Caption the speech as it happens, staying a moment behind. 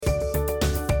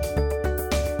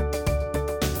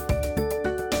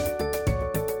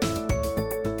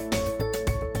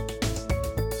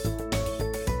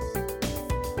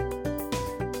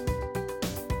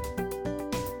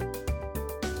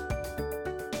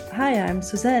Hi, I'm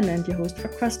Suzanne and your host for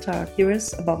Crosstalk. Here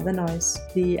is Above the Noise,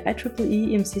 the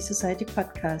IEEE EMC Society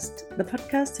podcast, the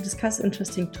podcast to discuss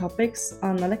interesting topics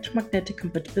on electromagnetic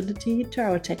compatibility to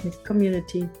our technical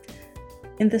community.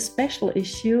 In this special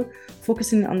issue,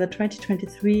 focusing on the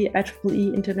 2023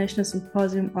 IEEE International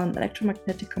Symposium on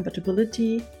Electromagnetic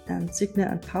Compatibility and Signal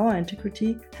and Power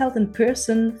Integrity, held in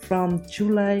person from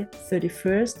July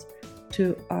 31st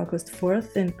to August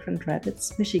 4th in Grand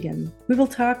Rapids, Michigan. We will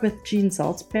talk with Gene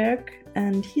Salzberg,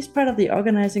 and he's part of the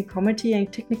organizing committee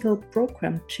and technical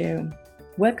program chair.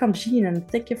 Welcome, Gene, and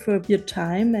thank you for your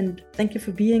time, and thank you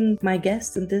for being my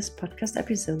guest in this podcast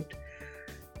episode.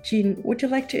 Gene, would you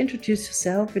like to introduce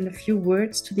yourself in a few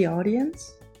words to the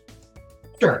audience?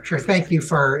 Sure. Thank you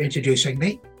for introducing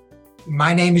me.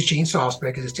 My name is Gene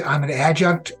Salzberg. I'm an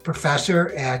adjunct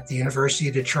professor at the University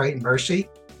of Detroit Mercy.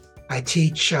 I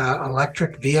teach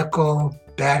electric vehicle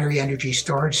battery energy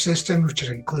storage systems, which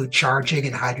include charging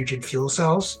and hydrogen fuel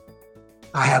cells.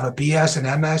 I have a BS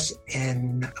and MS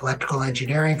in electrical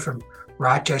engineering from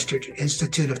Rochester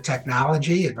Institute of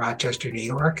Technology in Rochester, New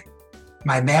York.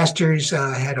 My master's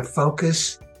had a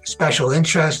focus, special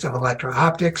interest of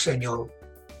electro-optics, and you'll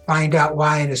find out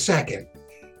why in a second.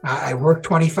 I worked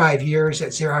 25 years at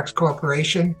Xerox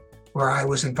Corporation, where I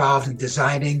was involved in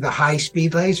designing the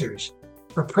high-speed lasers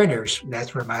for printers.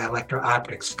 That's where my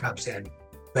electro-optics comes in.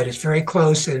 But it's very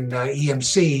close in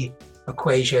EMC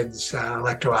equations,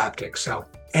 electro-optics. So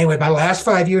anyway, my last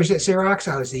 5 years at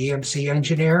Xerox, I was the EMC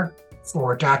engineer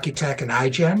for Docutech and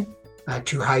iGen,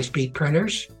 two high-speed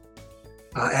printers.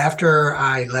 After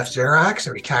I left Xerox,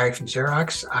 I retired from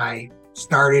Xerox, I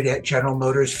started at General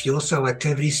Motors Fuel Cell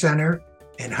Activity Center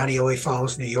in Honeoye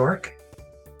Falls, New York,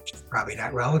 which is probably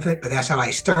not relevant, but that's how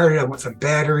I started. I went from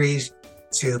batteries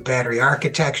to battery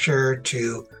architecture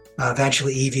to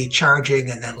eventually EV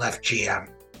charging, and then left GM.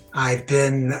 I've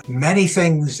been many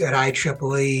things at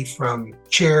IEEE, from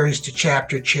chairs to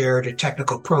chapter chair to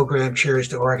technical program chairs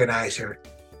to organizer.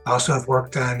 Also have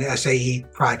worked on SAE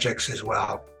projects as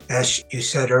well. As you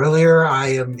said earlier, I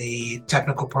am the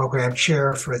technical program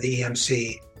chair for the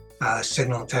EMC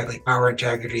Signal Integrity Power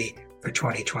Integrity for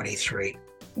 2023.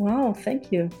 Wow,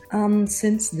 thank you.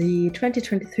 Since the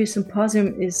 2023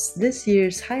 symposium is this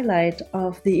year's highlight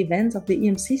of the events of the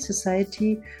EMC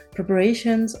Society,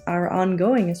 preparations are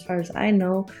ongoing as far as I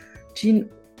know. Gene,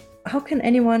 how can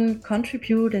anyone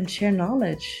contribute and share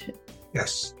knowledge?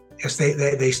 Yes,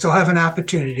 they still have an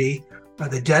opportunity.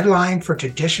 The deadline for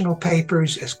traditional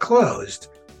papers is closed,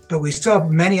 but we still have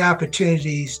many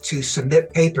opportunities to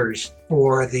submit papers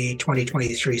for the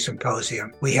 2023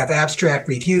 symposium. We have abstract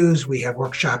reviews, we have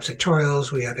workshops,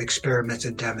 tutorials, we have experiments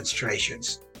and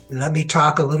demonstrations. And let me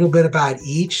talk a little bit about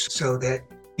each so that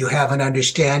you have an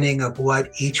understanding of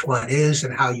what each one is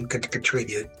and how you can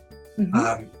contribute.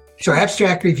 Mm-hmm. So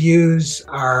abstract reviews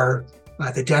are,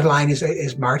 the deadline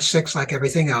is March 6th, like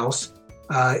everything else.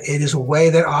 It is a way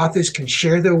that authors can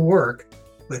share their work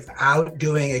without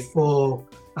doing a full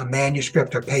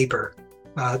manuscript or paper.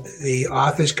 The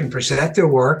authors can present their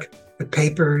work. The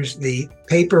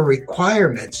paper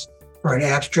requirements for an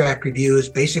abstract review is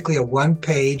basically a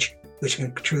one-page which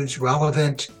includes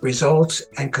relevant results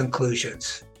and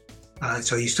conclusions.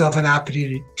 So you still have an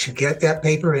opportunity to get that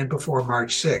paper in before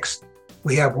March 6th.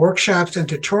 We have workshops and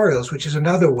tutorials, which is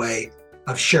another way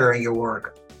of sharing your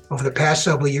work. Over the past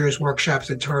several years, workshops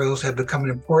and tutorials have become an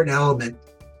important element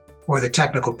for the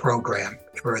technical program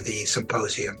for the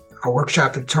symposium. Our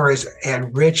workshop and tutorials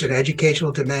add rich and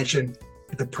educational dimension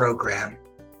to the program.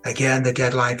 Again, the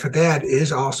deadline for that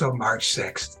is also March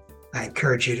 6th. I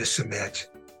encourage you to submit.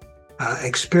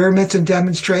 Experiments and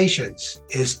demonstrations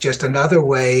is just another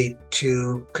way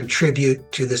to contribute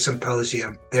to the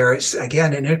symposium. There is,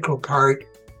 again, an integral part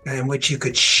in which you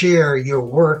could share your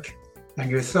work and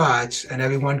your thoughts, and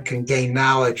everyone can gain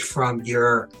knowledge from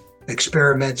your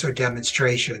experiments or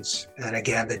demonstrations. And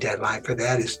again, the deadline for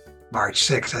that is March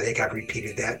 6th. I think I've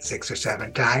repeated that 6 or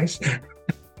 7 times.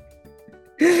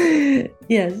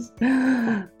 Yes,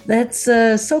 that's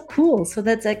so cool. So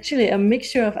that's actually a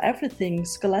mixture of everything: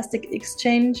 scholastic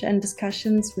exchange and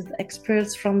discussions with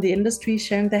experts from the industry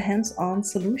sharing their hands-on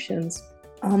solutions.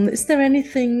 Is there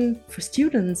anything for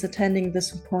students attending the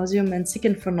symposium and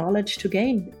seeking for knowledge to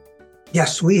gain?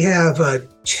 Yes, we have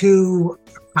 2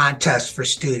 contests for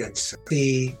students.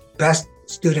 The best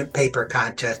student paper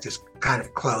contest is kind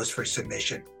of closed for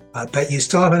submission, but you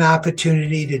still have an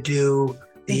opportunity to do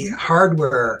the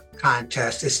hardware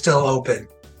contest. Is still open,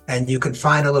 and you can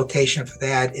find a location for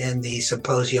that in the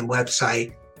symposium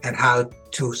website and how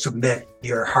to submit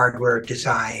your hardware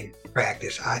design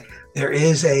practice. There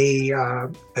is a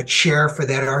chair for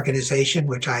that organization,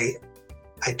 which I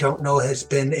I don't know has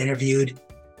been interviewed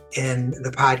in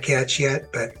the podcast yet,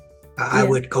 but I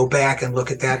would go back and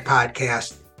look at that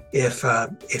podcast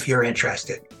if you're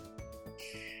interested.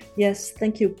 Yes,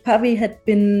 thank you. Pavi had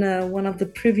been one of the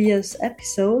previous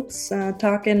episodes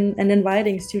talking and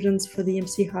inviting students for the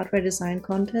EMC Hardware Design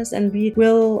Contest, and we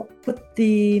will put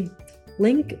the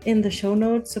link in the show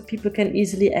notes so people can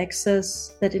easily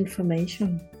access that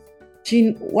information.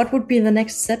 Jean, what would be the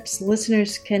next steps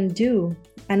listeners can do?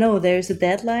 I know there's a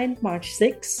deadline, March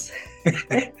 6th.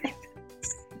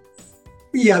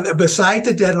 Yeah, beside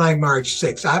the deadline, March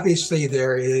 6th, obviously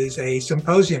there is a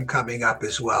symposium coming up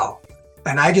as well.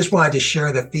 And I just wanted to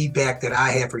share the feedback that I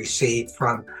have received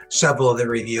from several of the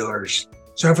reviewers.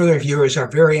 Several of the reviewers are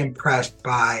very impressed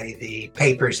by the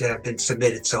papers that have been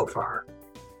submitted so far,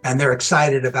 and they're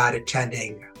excited about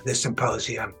attending the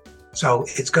symposium. So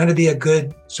it's going to be a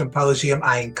good symposium.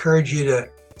 I encourage you to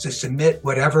submit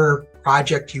whatever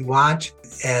project you want,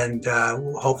 and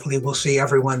hopefully we'll see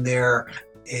everyone there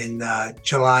in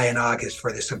July and August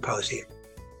for the symposium.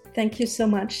 Thank you so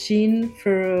much, Jean,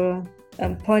 for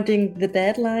pointing the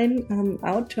deadline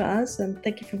out to us, and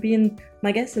thank you for being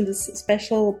my guest in this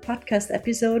special podcast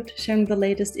episode, sharing the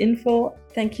latest info.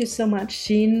 Thank you so much,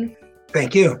 Jean.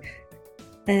 Thank you.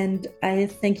 And I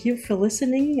thank you for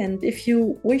listening. And if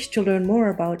you wish to learn more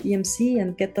about EMC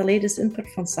and get the latest input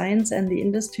from science and the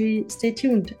industry, stay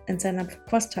tuned and sign up for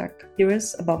Crosstalk,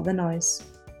 Heroes Above the Noise.